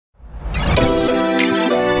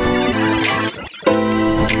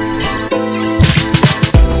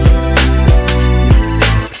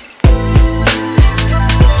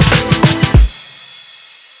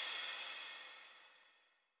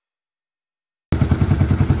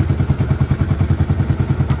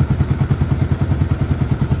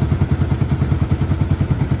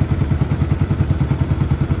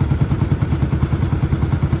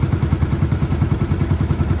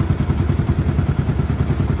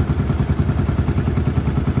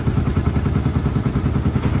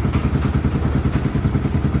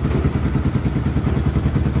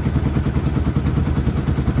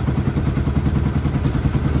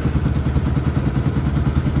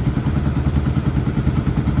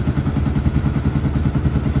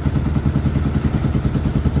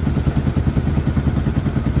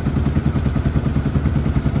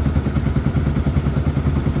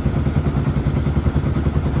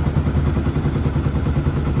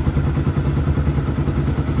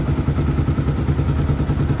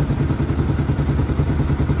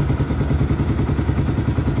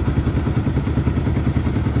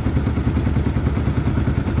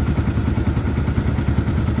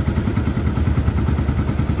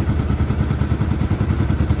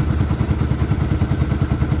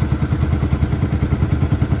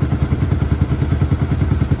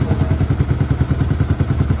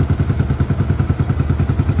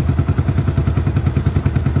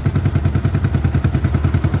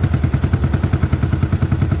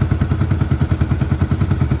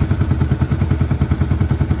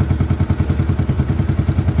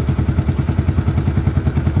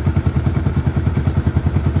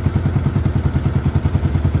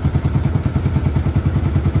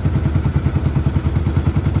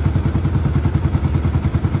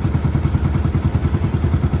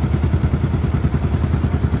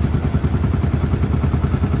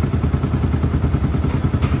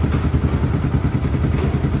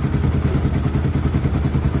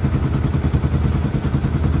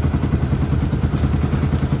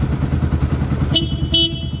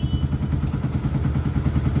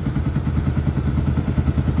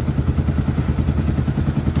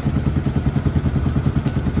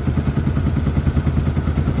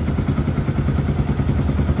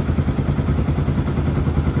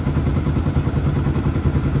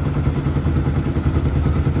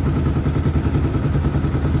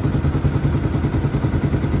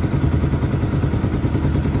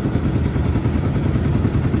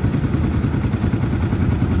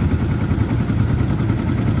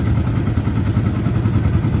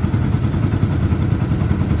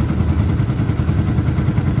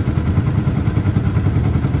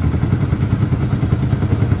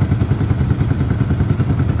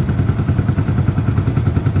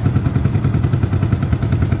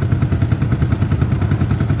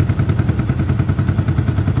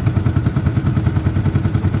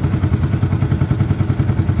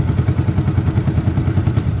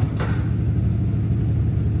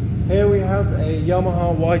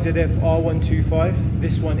Yamaha YZF-R125.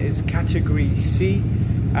 This one is category C,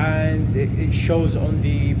 and it shows on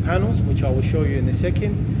the panels, which I will show you in a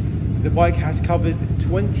second. The bike has covered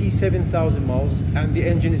 27,000 miles and the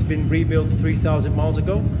engine has been rebuilt 3,000 miles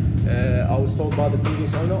ago. I was told by the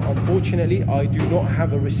previous owner. Unfortunately, I do not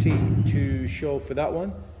have a receipt to show for that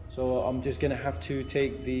one, so I'm just going to have to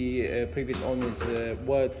take the previous owner's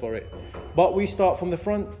word for it. But we start from the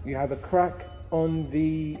front. You have a crack on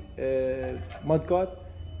the mudguard.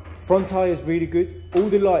 Front tyre is really good. All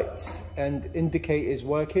the lights and indicators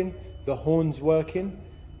working. The horn's working.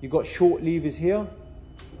 You've got short levers here.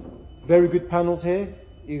 Very good panels here,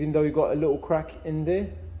 even though you've got a little crack in there.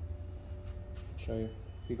 I'll show you.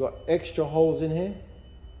 You've got extra holes in here.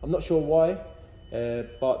 I'm not sure why,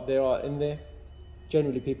 but they are in there.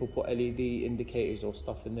 Generally people put LED indicators or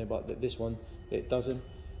stuff in there, but this one, it doesn't.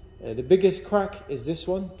 The biggest crack is this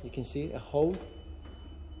one. You can see a hole.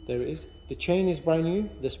 There it is. The chain is brand new.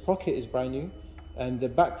 The sprocket is brand new. And the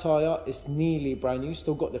back tyre is nearly brand new.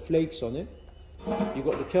 Still got the flakes on it. You've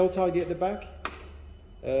got the tail tidy at the back.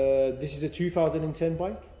 This is a 2010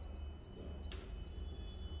 bike.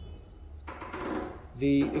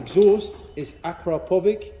 The exhaust is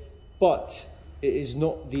Akrapovic, but it is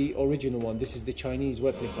not the original one. This is the Chinese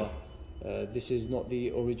replica. This is not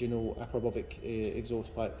the original Akrapovic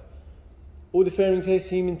exhaust pipe. All the fairings here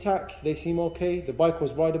seem intact. They seem okay. The bike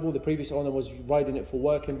was rideable. The previous owner was riding it for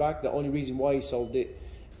work and back. The only reason why he sold it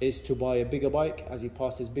is to buy a bigger bike as he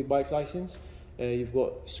passed his big bike license. You've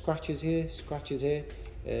got scratches here,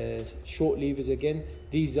 short levers again.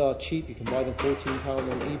 These are cheap. You can buy them £14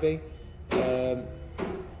 on eBay.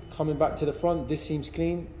 Coming back to the front, this seems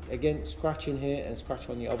clean. Again, scratch in here and scratch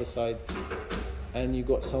on the other side. And you've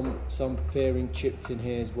got some fairing chipped in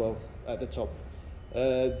here as well at the top.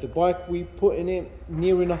 The bike we put in it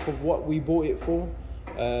near enough of what we bought it for.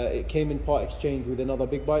 It came in part exchange with another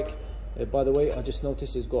big bike. By the way, I just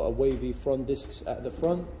noticed it's got a wavy front discs at the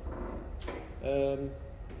front.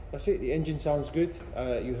 That's it. The engine sounds good.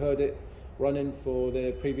 You heard it running for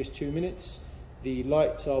the previous 2 minutes. The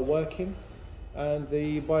lights are working and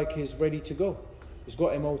the bike is ready to go. It's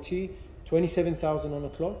got MOT, 27,000 on the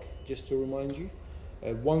clock, just to remind you.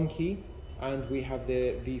 1 key, and we have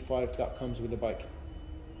the V5 that comes with the bike.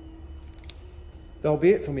 That'll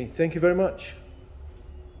be it for me. Thank you very much.